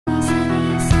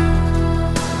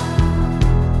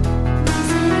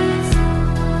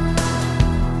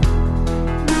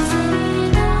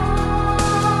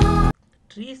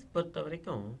பொறுத்த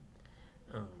வரைக்கும்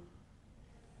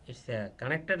it's a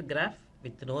connected graph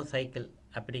with no cycle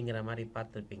அப்படிங்கிற மாதிரி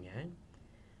பார்த்துருப்பீங்க.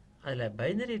 அதில்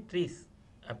பைனரி ட்ரீஸ்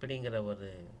அப்படிங்கிற ஒரு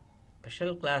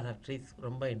ஸ்பெஷல் கிளாஸ் ஆஃப் ட்ரீஸ்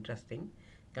ரொம்ப இன்ட்ரெஸ்டிங்,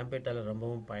 கம்ப்யூட்டரில்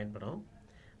ரொம்பவும் பயன்படும்.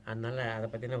 அதனால் அதை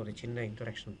பற்றின ஒரு சின்ன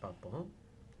இன்ட்ரடக்ஷன் பார்ப்போம்.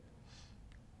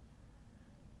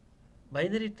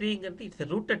 Binary ட்ரீங்கிறது it's a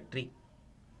rooted tree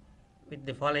with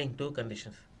the following two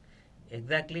conditions.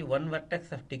 Exactly one vertex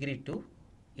of degree 2,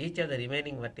 each of the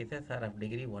remaining vertices are of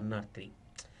degree 1 or 3.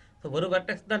 So ஒரு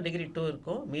வெர்டெக்ஸ் தான் டிகிரி 2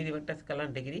 இருக்கும், மீதி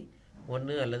வெர்டெக்ஸ்க்கெல்லாம் டிகிரி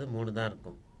 1 அல்லது 3 தான்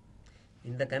இருக்கும்.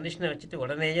 இந்த கண்டிஷனை வச்சுட்டு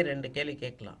உடனேயே 2 கேள்வி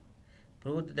கேட்கலாம்.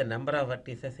 Prove the number of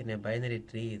vertices in a binary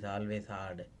tree is always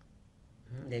add.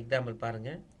 இந்த எக்ஸாம்பிள்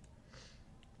பாருங்கள்.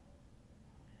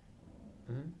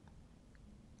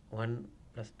 1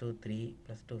 + 2 3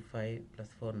 + 2 5 +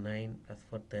 4 9 +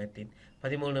 4 13,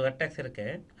 13 வெர்டெக்ஸ் இருக்கு.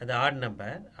 அது ஆட்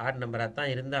நம்பராக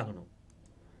தான் இருந்தாகணும்.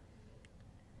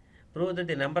 Prove that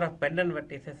the number of pendant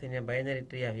vertices in a binary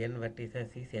tree of n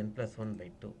vertices is n +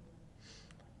 1/2.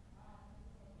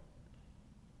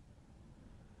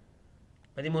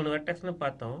 13 வெர்டெக்ஸ்னு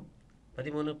பார்த்தோம்.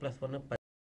 13 + 1